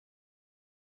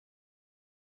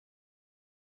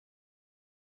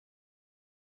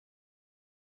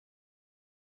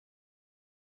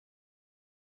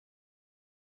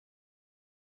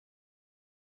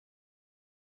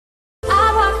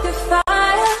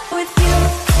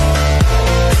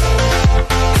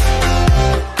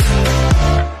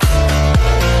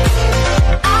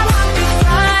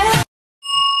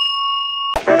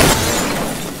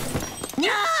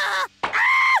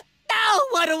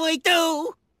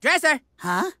Dresser!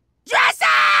 Huh? Dresser!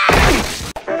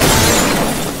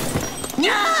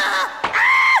 No!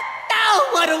 No!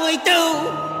 What do we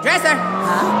do? Dresser!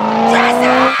 Huh?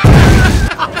 Dresser!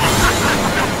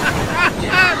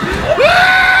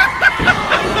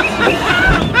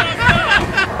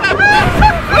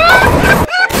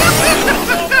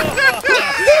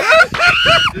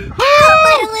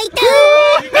 What do we do?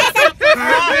 Dresser!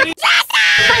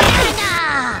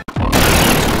 Banana!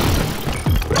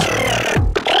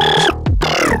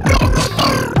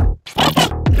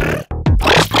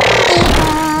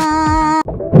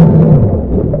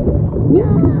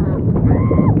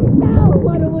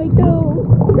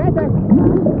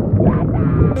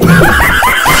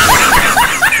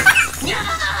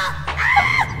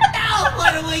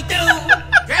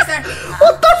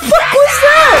 What the fuck was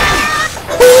that?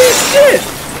 Holy shit!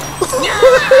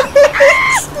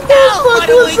 What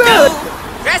do we do?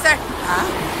 Dresser!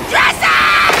 Dresser!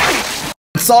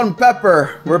 Salt and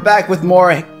pepper. We're back with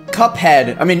more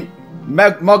Cuphead. I mean,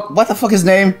 Mug. What the fuck is his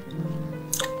name?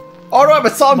 Order up.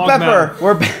 It's salt and pepper.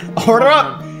 We're order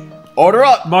up. Order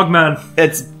up. Mugman.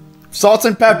 It's salt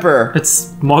and pepper.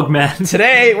 It's Mugman.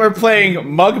 Today we're playing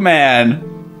Mugman,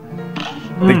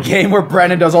 the game where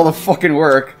Brandon does all the fucking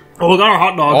work. Oh, we got our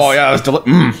hot dogs. Oh yeah, it's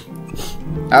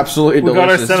absolutely We got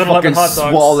our delicious. 7-Eleven Fucking hot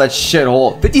dogs. swallow that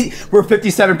shithole. We're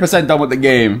 57% done with the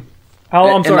game.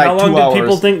 I'm sorry, like how long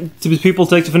 2 did people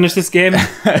take to finish this game?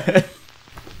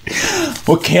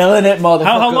 We're killing it, motherfucker.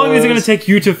 How long is it gonna take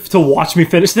you to watch me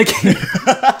finish the game?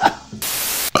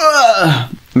 I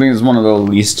think it's one of the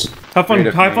least. Have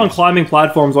fun climbing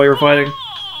platforms while you're fighting.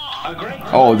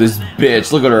 Oh, this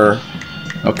bitch! Look at her.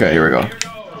 Okay, here we go.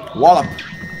 Wallop.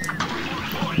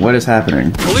 What is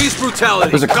happening? Police brutality.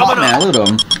 There's a cop man. Look at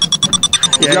him.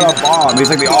 He's got a bomb. He's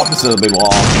like the opposite of the big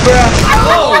wall.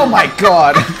 Oh my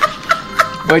god!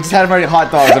 Wait, just had him already hot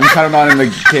dogs. I'm kind of not in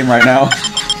the game right now.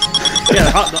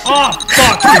 Yeah, oh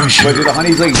fuck! Wait, did the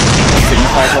honey's like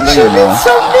signify something or no?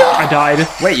 I died.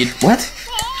 Wait, you what?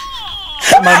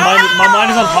 My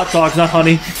mind is on hot dogs, not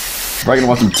honey. Probably gonna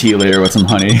want some tea later with some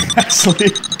honey.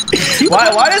 Actually,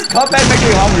 why does Cuphead make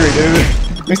me hungry,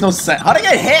 dude? Makes no sense. How'd I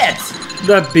get hit?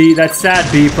 That sad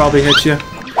bee probably hit you.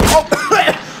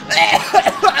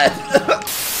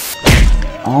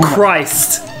 Oh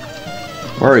Christ!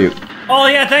 Where are you? Oh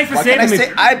yeah, thanks for saving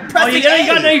me. I pressed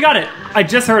Oh, you got it. I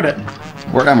just heard it.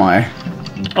 Where am I?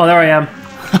 Oh, there I am.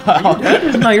 Are you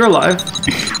dead? No, you're alive.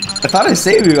 I thought I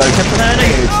saved you. I kept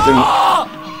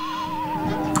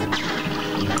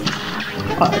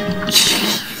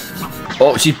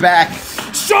Oh, she's back.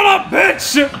 Shut up,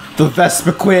 bitch! The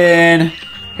Vespa Queen.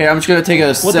 Here, I'm just gonna take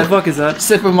a What the fuck is that?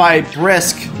 sip of my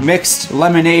brisk mixed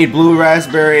lemonade blue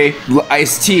raspberry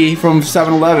iced tea from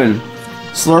 7-Eleven.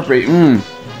 Slurpee.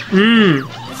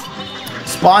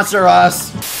 Sponsor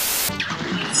us.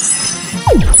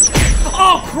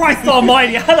 Oh Christ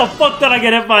Almighty! How the fuck did I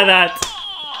get hit by that?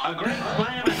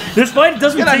 This fight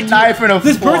doesn't Get a take knife and a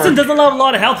This fork. person doesn't have a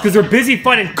lot of health because they're busy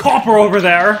fighting copper over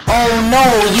there. Oh no,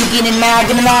 you getting mad,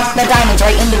 gonna knock the diamonds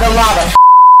right into the lava.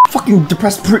 Fucking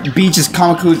depressed beach is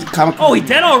comic. Oh, he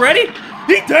dead already?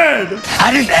 He dead!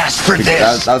 I didn't ask for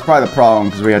this. That was probably the problem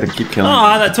because we had to keep killing.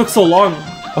 Ah, that took so long.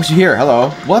 Oh, she's here. Hello.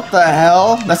 What the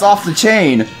hell? That's off the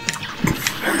chain.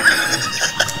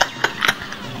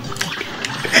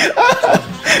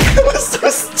 That was so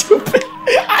stupid.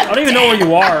 I don't even know where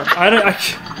you are.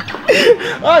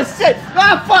 Oh shit!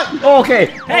 Ah fuck! Oh, okay.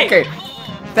 Hey. Okay.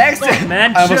 Thanks to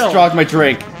man, I almost chill. dropped my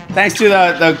drink. Thanks to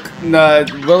the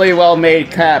really well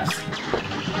made caps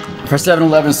for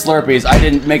 7-Eleven Slurpees, I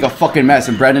didn't make a fucking mess,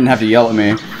 and Brad didn't have to yell at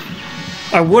me.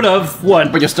 I would have.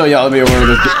 What? But you're still yelling at me over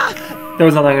this. There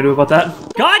was nothing I could do about that.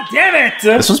 God damn it!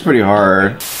 This was pretty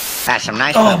hard. That's some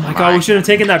nice. Oh my god, we should have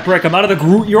taken that brick. I'm out of the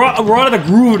groove. We're out of the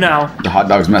groove now. The hot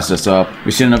dogs messed us up.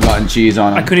 We shouldn't have gotten cheese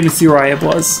on I them. couldn't even see where I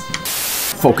was.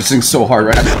 Focusing so hard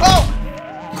right now. Oh!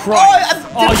 Christ!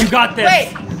 Oh, you got this.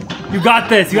 Wait! You got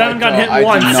this. You haven't gotten hit I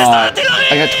once. did not.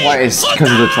 I got twice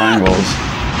because of the triangles.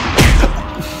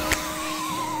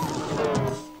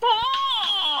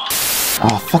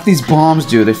 Oh, fuck these bombs,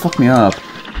 dude. They fuck me up.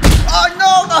 Oh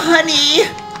no, the honey!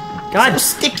 God,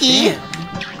 Sticky!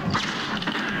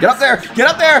 Get up there! Get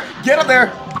up there! Get up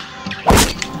there!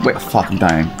 Wait, fuck, I'm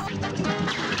dying.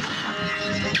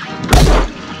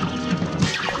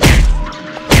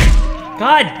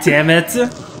 God damn it!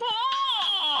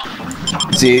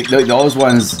 See, those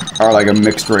ones are like a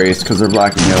mixed race because they're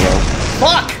black and yellow.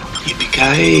 Fuck!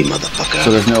 Yippee-ki-yay, motherfucker.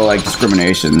 So there's no like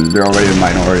discrimination. They're already a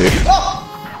minority. Oh!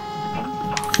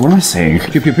 What am I saying?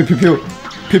 Pew pew pew pew pew.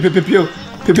 Pew pew pew pew.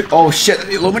 Pew pew. Oh shit!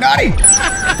 The Illuminati!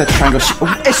 that triangle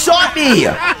it shot me!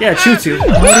 Yeah, it shoots you. I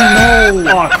didn't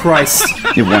know. Oh, Christ.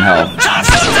 You have 1 health.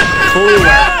 Fully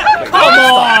aware. Come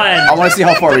on! I want to see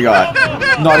how far we got.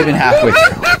 Not even halfway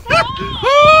through.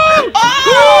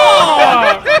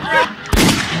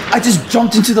 I just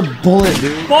jumped into the bullet,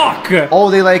 dude. Fuck! Oh,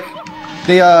 they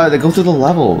go through the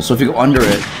level. So if you go under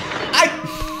it,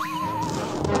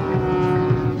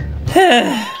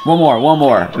 one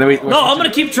more. Then No, I'm gonna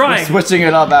keep trying. Switching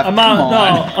it up after. I'm out.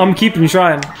 No, I'm keeping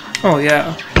trying. Oh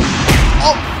yeah.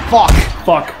 Oh fuck!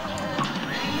 Fuck.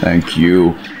 Thank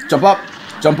you. Jump up.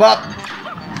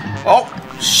 Oh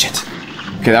shit.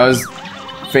 Okay, that was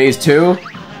phase 2.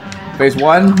 Phase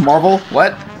 1. Marvel.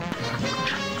 What?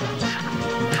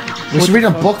 We should read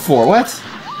a book for what?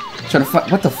 Trying to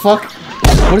find. What the fuck?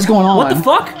 What is going on? What the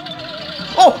fuck?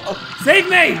 Oh! Save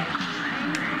me!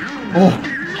 Oh!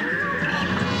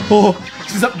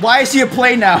 Why is she a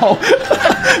plane now? What?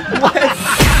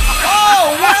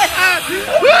 Oh! What?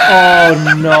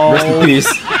 Oh no! Rest in peace.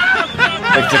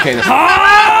 It's okay.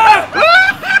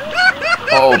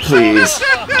 Oh please!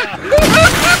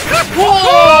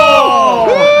 Whoa!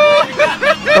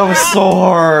 That was so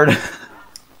hard.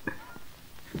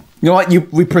 You know what? You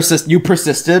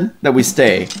persisted that we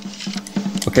stay.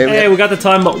 Okay. Hey, we got the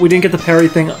time, but we didn't get the parry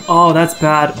thing. Oh, that's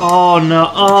bad. Oh no.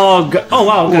 Oh god. Oh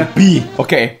wow. Okay. Oh, B.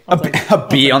 Okay. A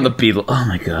B on the B. Oh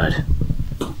my god.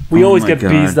 We always get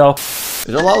B's though. Is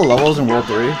there a lot of levels in World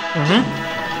 3? Mm-hmm.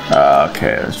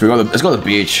 Okay. Let's go to the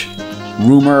beach.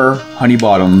 Rumor, Honey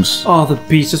Bottoms. Oh, the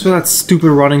beach. That's where that stupid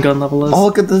running gun level is. Oh,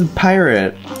 look at the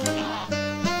pirate.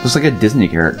 Looks like a Disney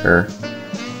character.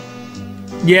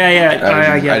 Yeah,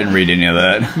 I get I didn't read any of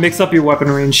that. Mix up your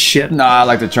weaponry and shit. Nah, I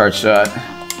like the charge shot.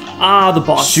 Ah, the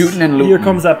boss. Shooting and looting. Here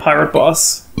comes that pirate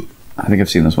boss. I think I've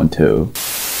seen this one too.